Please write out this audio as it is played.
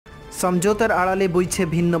সমঝোতার আড়ালে বইছে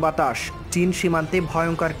ভিন্ন বাতাস। চীন সীমান্তে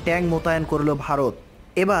ভয়ঙ্কর ট্যাঙ্ক মোতায়েন করল ভারত।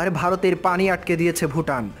 এবার ভারতের পানি আটকে দিয়েছে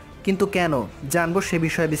ভুটান। কিন্তু কেন, জানবো সে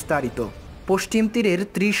বিষয়ে বিস্তারিত। পশ্চিম তীরের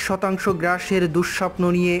 30% গ্রাসের দুঃস্বপ্ন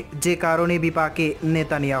নিয়ে যে কারণে বিপাকে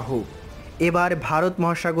নেতানিয়াহু। এবার ভারত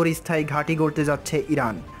মহাসাগরে স্থায়ী ঘাঁটি গড়তে যাচ্ছে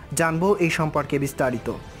ইরান। জানবো এই সম্পর্কে বিস্তারিত।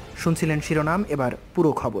 শুনছিলেন শিরোনাম, এবার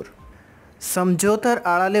পুরো খবর। সমঝোতার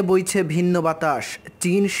আড়ালে বইছে ভিন্ন বাতাস।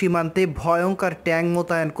 চীন সীমান্তে ভয়ঙ্কর ট্যাঙ্ক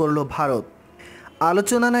মোতায়েন করল ভারত।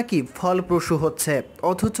 আলোচনা নাকি ফলপ্রসূ হচ্ছে,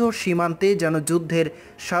 অথচ সীমান্তে যেন যুদ্ধের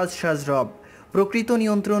সাজ সাজ রব। প্রকৃত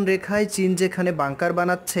নিয়ন্ত্রণ রেখায় চীন যেখানে বাংকার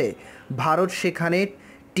বানাচ্ছে, ভারত সেখানে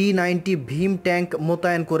T-90 ভীম ট্যাঙ্ক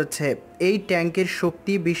মোতায়েন করেছে। এই ট্যাঙ্কের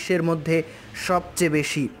শক্তি বিশ্বের মধ্যে সবচেয়ে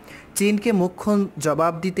বেশি। চীনকে মোক্ষম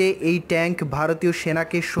জবাব দিতে এই ট্যাঙ্ক ভারতীয়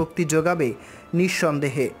সেনাকে শক্তি যোগাবে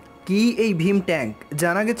নিঃসন্দেহে। কি এই ভীম ট্যাঙ্ক?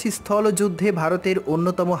 জানা গেছে স্থলযুদ্ধে ভারতের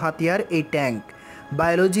অন্যতম হাতিয়ার এই ট্যাঙ্ক।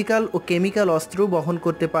 বায়োলজিক্যাল ও কেমিক্যাল অস্ত্র বহন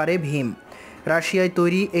করতে পারে ভীম। রাশিয়ায়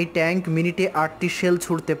তৈরি এই ট্যাঙ্ক মিনিটে 8টি শেল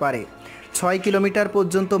ছুড়তে পারে, 6 কিলোমিটার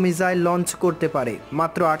পর্যন্ত মিসাইল লঞ্চ করতে পারে।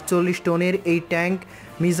 মাত্র 48 টনের এই ট্যাঙ্ক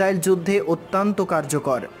মিসাইল যুদ্ধে অত্যন্ত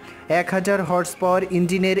কার্যকর। 1000 হর্স পাওয়ার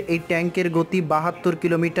ইঞ্জিনের এই ট্যাঙ্কের গতি 72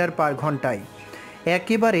 কিলোমিটার পার ঘন্টায়।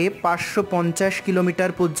 একেবারে 550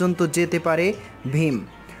 কিলোমিটার পর্যন্ত যেতে পারে ভীম।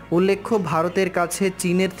 উল্লেখ্য, ভারতের কাছে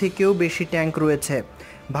চীনের থেকেও বেশি ট্যাঙ্ক রয়েছে।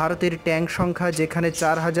 ভারতের ট্যাঙ্ক সংখ্যা যেখানে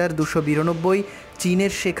 4292,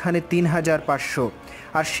 চীনের সেখানে 3500।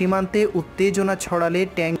 আর সীমান্তে উত্তেজনা ছড়ালে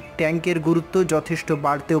ট্যাঙ্কের গুরুত্ব যথেষ্ট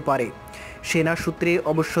বাড়তেও পারে। সেনা সূত্রে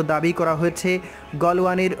অবশ্য দাবি করা হয়েছে,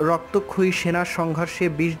 গলওয়ানের রক্তক্ষয়ী সেনা সংঘর্ষে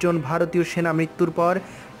 20 জন ভারতীয় সেনা মৃত্যুর পর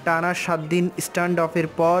টানা 7 দিন স্ট্যান্ড অফের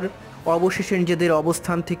পর অবশেষে নিজেদের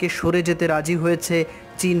অবস্থান থেকে সরে যেতে রাজি হয়েছে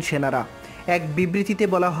চীন সেনারা। এক বিবৃতিতে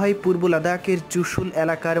বলা হয়, পূর্ব লাদাখের চুশুল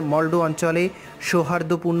এলাকার মল্ডো অঞ্চলে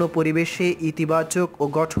সৌহার্দ্যপূর্ণ পরিবেশে ইতিবাচক ও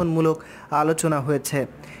গঠনমূলক আলোচনা হয়েছে।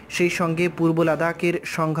 সেই সঙ্গে পূর্ব লাদাখের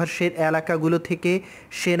সংঘর্ষের এলাকাগুলো থেকে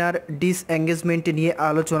সেনার ডিসএঙ্গেজমেন্ট নিয়ে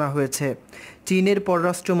আলোচনা হয়েছে। চীনের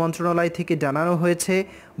পররাষ্ট্র মন্ত্রণালয় থেকে জানানো হয়েছে,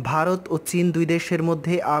 ভারত ও চীন দুই দেশের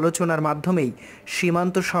মধ্যে আলোচনার মাধ্যমেই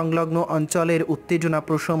সীমান্ত সংলগ্ন অঞ্চলের উত্তেজনা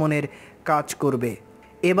প্রশমনের কাজ করবে।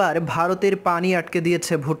 এবার ভারতের পানি আটকে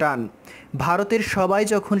দিয়েছে ভুটান। ভারতের সবাই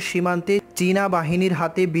যখন সীমান্তে চীনা বাহিনীর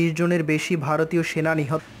হাতে 20 জনের বেশি ভারতীয় সেনা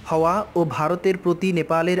নিহত হওয়া ও ভারতের প্রতি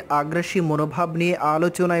নেপালের আগ্রাসী মনোভাব নিয়ে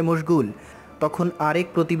আলোচনায় মশগুল, তখন আরেক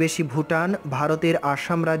প্রতিবেশী ভুটান ভারতের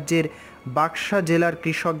আসাম রাজ্যের বাক্সা জেলার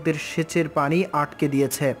কৃষকদের সেচের পানি আটকে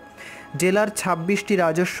দিয়েছে। জেলার 26টি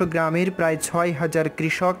রাজস্ব গ্রামের প্রায় 6000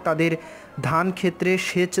 কৃষক তাদের ধান ক্ষেত্রে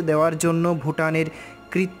সেচ দেওয়ার জন্য ভুটানের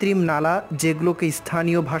কৃত্রিম নালা, যেগুলোকে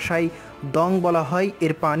স্থানীয় ভাষায় দং বলা হয়,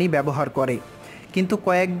 এর পানি ব্যবহার করে। কিন্তু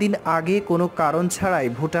কয়েকদিন আগে কোনো কারণ ছাড়াই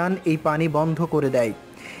ভুটান এই পানি বন্ধ করে দেয়।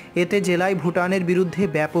 এতে জেলায় ভুটানের বিরুদ্ধে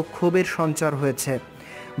ব্যাপক ক্ষোভের সঞ্চার হয়েছে।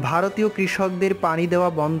 ভারতীয় কৃষকদের পানি দেওয়া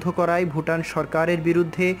বন্ধ করায় ভুটান সরকারের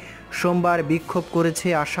বিরুদ্ধে সোমবার বিক্ষোভ করেছে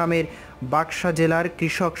আসামের বাক্সা জেলার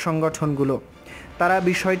কৃষক সংগঠনগুলো। তারা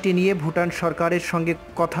বিষয়টি নিয়ে ভুটান সরকারের সঙ্গে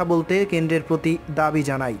কথা বলতে কেন্দ্রের প্রতি দাবি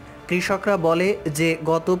জানায়। কৃষকরা বলে যে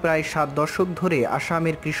গত প্রায় 7 দশক ধরে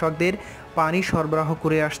আসামের কৃষকদের পানি সরবরাহ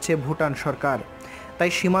করে আসছে ভুটান সরকার।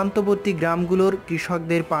 তাই সীমান্তবর্তী গ্রামগুলোর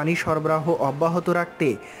কৃষকদের পানি সরবরাহ অব্যাহত রাখতে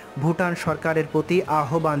ভুটান সরকারের প্রতি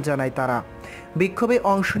আহ্বান জানায় তারা। বিক্ষোভে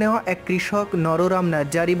অংশ নেওয়া এক কৃষক নররাম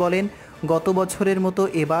নাজ্জারি বলেন, গত বছরের মতো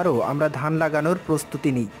এবারও আমরা ধান লাগানোর প্রস্তুতি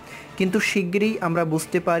নিই, কিন্তু শিগগিরই আমরা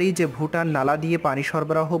বুঝতে পারি যে ভুটান নালা দিয়ে পানি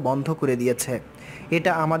সরবরাহ বন্ধ করে দিয়েছে।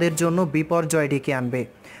 এটা আমাদের জন্য বিপর্যয় ডেকে আনবে।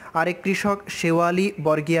 আরেক কৃষক শেওয়ালি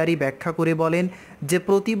বর্গিয়ারি ব্যাখ্যা করে বলেন যে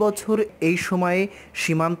প্রতি বছর এই সময়ে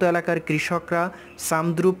সীমান্ত এলাকার কৃষকরা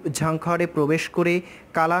সামদ্রুপ ঝাংখড়ে প্রবেশ করে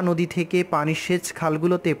কালা নদী থেকে পানি সেচ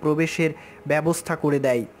খালগুলোতে প্রবেশের ব্যবস্থা করে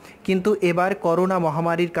দেয়। কিন্তু এবার করোনা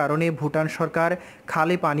মহামারীর কারণে ভুটান সরকার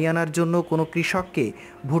খালে পানি আনার জন্য কোনো কৃষককে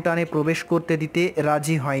ভুটানে প্রবেশ করতে দিতে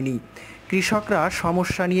রাজি হয়নি। কৃষকরা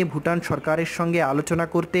সমস্যা নিয়ে ভুটান সরকারের সঙ্গে আলোচনা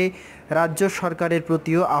করতে রাজ্য সরকারের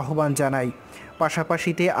প্রতিও আহ্বান জানায়।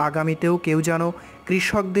 পাশাপাশিতে আগামীতেও কেউ যেন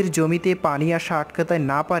কৃষকদের জমিতে পানি আসা আটকাতে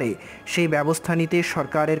না পারে সেই ব্যবস্থা নিতে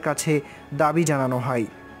সরকারের কাছে দাবি জানানো হয়।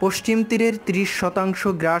 পশ্চিম তীরের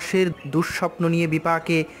 30% গ্রাসের দুঃস্বপ্ন নিয়ে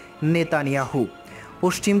বিপাকে নেতানিয়াহু।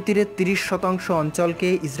 পশ্চিম তীরের 30% অঞ্চলকে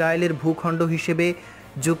ইসরায়েলের ভূখণ্ড হিসেবে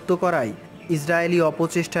যুক্ত করায় ইসরায়েলি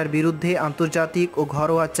অপচেষ্টার বিরুদ্ধে আন্তর্জাতিক ও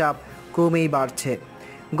ঘরোয়া চাপ ক্রমেই বাড়ছে।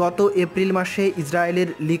 গত এপ্রিল মাসে ইসরায়েলের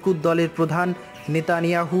লিকুদ দলের প্রধান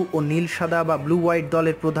নেতানিয়াহু ও নীল সাদা বা ব্লু হোয়াইট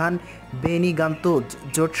দলের প্রধান বেনি গান্তজ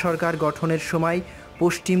জোট সরকার গঠনের সময়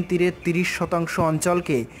পশ্চিম তীরের 30%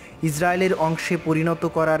 অঞ্চলকে ইসরায়েলের অংশে পরিণত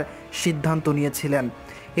করার সিদ্ধান্ত নিয়েছিলেন।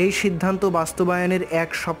 এই সিদ্ধান্ত বাস্তবায়নের 1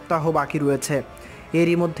 সপ্তাহ বাকি রয়েছে।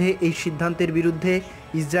 এরই মধ্যে এই সিদ্ধান্তের বিরুদ্ধে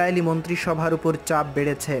ইসরায়েলি মন্ত্রিসভার উপর চাপ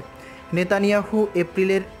বেড়েছে। নেতানিয়াহু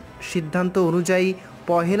এপ্রিলের সিদ্ধান্ত অনুযায়ী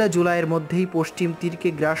 1 জুলাইয়ের মধ্যেই পশ্চিম তীরকে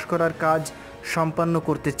গ্রাস করার কাজ সম্পন্ন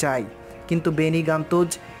করতে চায়, কিন্তু বেনি গান্তজ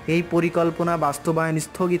এই পরিকল্পনা বাস্তবায়ন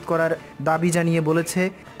স্থগিত করার দাবি জানিয়ে বলেছে,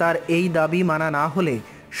 তার এই দাবি মানা না হলে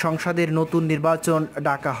সংসদের নতুন নির্বাচন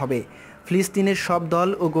ডাকা হবে। ফিলিস্তিনের সব দল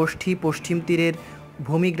ও গোষ্ঠী পশ্চিম তীরের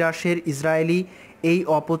ভূমিগ্রাসের ইসরায়েলি এই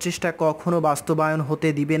অপচেষ্টা কখনো বাস্তবায়ন হতে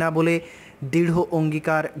দিবে না বলে দৃঢ়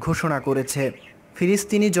অঙ্গীকার ঘোষণা করেছে।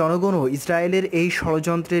 ফিলিস্তিনি জনগণও ইসরায়েলের এই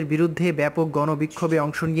ষড়যন্ত্রের বিরুদ্ধে ব্যাপক গণবিক্ষোভে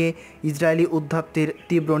অংশ নিয়ে ইসরায়েলি উদ্ধত্তের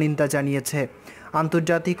তীব্র নিন্দা জানিয়েছে।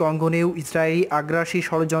 আন্তর্জাতিক অঙ্গনেও ইসরায়েলি আগ্রাসী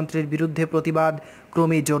ষড়যন্ত্রের বিরুদ্ধে প্রতিবাদ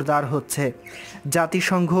ক্রমেই জোরদার হচ্ছে।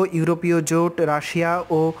 জাতিসংঘ, ইউরোপীয় জোট, রাশিয়া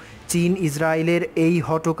ও চীন ইসরায়েলের এই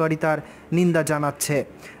হঠকারিতার নিন্দা জানাচ্ছে।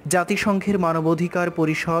 জাতিসংঘের মানবাধিকার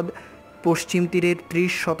পরিষদ পশ্চিম তীরের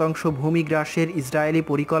 30% ভূমি গ্রাসের ইসরায়েলি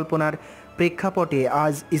পরিকল্পনার প্রেক্ষাপটে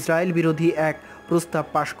আজ ইসরায়েল বিরোধী এক প্রস্তাব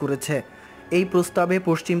পাশ করেছে। এই প্রস্তাবে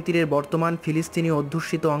পশ্চিম তীরের বর্তমান ফিলিস্তিনি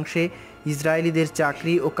অধ্যুষিত অংশে ইসরায়েলিদের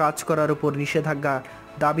চাকরি ও কাজ করার উপর নিষেধাজ্ঞা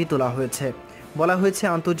দাবি তোলা হয়েছে। বলা হয়েছে,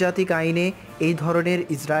 আন্তর্জাতিক আইনে এই ধরনের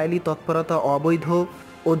ইসরায়েলি তৎপরতা অবৈধ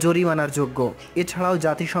ও জরিমানার যোগ্য। এছাড়াও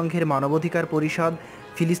জাতিসংঘের মানবাধিকার পরিষদ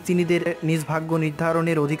ফিলিস্তিনিদের নিজ ভাগ্য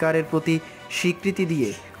নির্ধারণের অধিকারের প্রতি স্বীকৃতি দিয়ে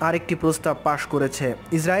আরেকটি প্রস্তাব পাশ করেছে।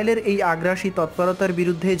 ইসরায়েলের এই আগ্রাসী তৎপরতার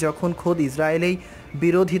বিরুদ্ধে যখন খোদ ইসরায়েলেই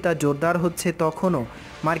বিরোধিতা জোরদার হচ্ছে, তখনও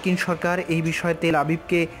মার্কিন সরকার এই বিষয়ে তেল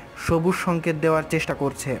আবিবকে সবুজ সংকেত দেওয়ার চেষ্টা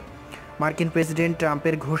করছে। মার্কিন প্রেসিডেন্ট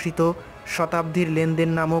ট্রাম্পের ঘোষিত শতাব্দীর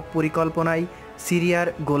লেনদেন নামক পরিকল্পনায় সিরিয়ার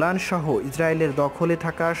গোলান সহ ইসরায়েলের দখলে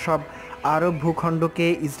থাকা সব আরব ভূখণ্ডকে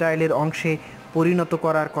ইসরায়েলের অংশে পরিণত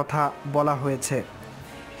করার কথা বলা হয়েছে।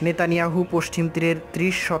 নেতানিয়াহু পশ্চিম তীরের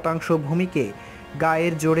 30% ভূমিকে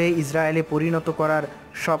গায়ের জোরে ইসরায়েলে পরিণত করার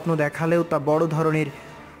স্বপ্ন দেখালেও তা বড় ধরনের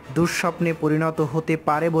দুঃস্বপ্নে পরিণত হতে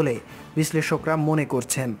পারে বলে বিশ্লেষকরা মনে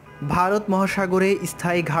করছেন। ভারত মহাসাগরে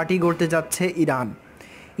স্থায়ী ঘাঁটি গড়তে যাচ্ছে ইরান।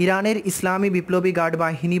 ইরানের ইসলামী বিপ্লবী গার্ড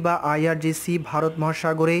বাহিনী বা আইআরজিসি ভারত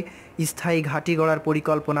মহাসাগরে স্থায়ী ঘাঁটি গড়ার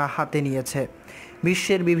পরিকল্পনা হাতে নিয়েছে।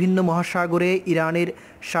 বিশ্বের বিভিন্ন মহাসাগরে ইরানের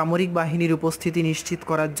সামরিক বাহিনীর উপস্থিতি নিশ্চিত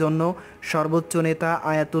করার জন্য সর্বোচ্চ নেতা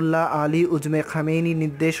আয়াতুল্লাহ আলী উজমে খামেনির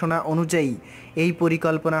নির্দেশনা অনুযায়ী এই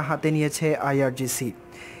পরিকল্পনা হাতে নিয়েছে আইআরজিসি।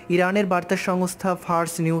 ইরানের বার্তা সংস্থা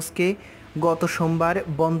ফার্স নিউজকে গত সোমবার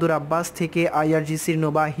বন্দর আব্বাস থেকে আইআরজিসির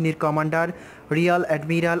নৌবাহিনীর commander Real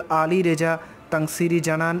admiral Ali Reza Tangsiri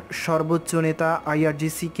জানান, সর্বোচ্চ নেতা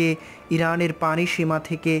আইআরজিসিকে ইরানের পানি সীমা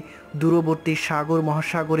থেকে দূরবর্তী সাগর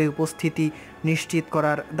মহাসাগরে উপস্থিতি নিশ্চিত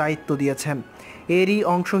করার দায়িত্ব দিয়েছেন। এরই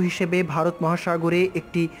অংশ হিসেবে ভারত মহাসাগরে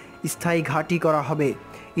একটি স্থায়ী ঘাঁটি করা হবে।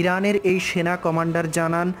 ইরানের এই সেনা কমান্ডার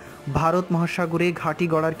জানান, ভারত মহাসাগরে ঘাঁটি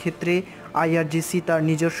গড়ার ক্ষেত্রে আইআরজিসি তার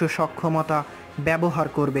নিজস্ব সক্ষমতা ব্যবহার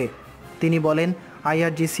করবে। তিনি বলেন,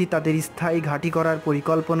 আইআরজিসি তাদের স্থায়ী ঘাঁটি করার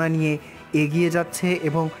পরিকল্পনা নিয়ে এগিয়ে যাচ্ছে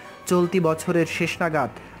এবং চলতি বছরের শেষ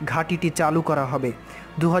নাগাদ ঘাঁটিটি চালু করা হবে।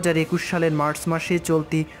 2021 সালের মার্চ মাসে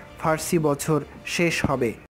চলতি ফার্সি বছর শেষ হবে।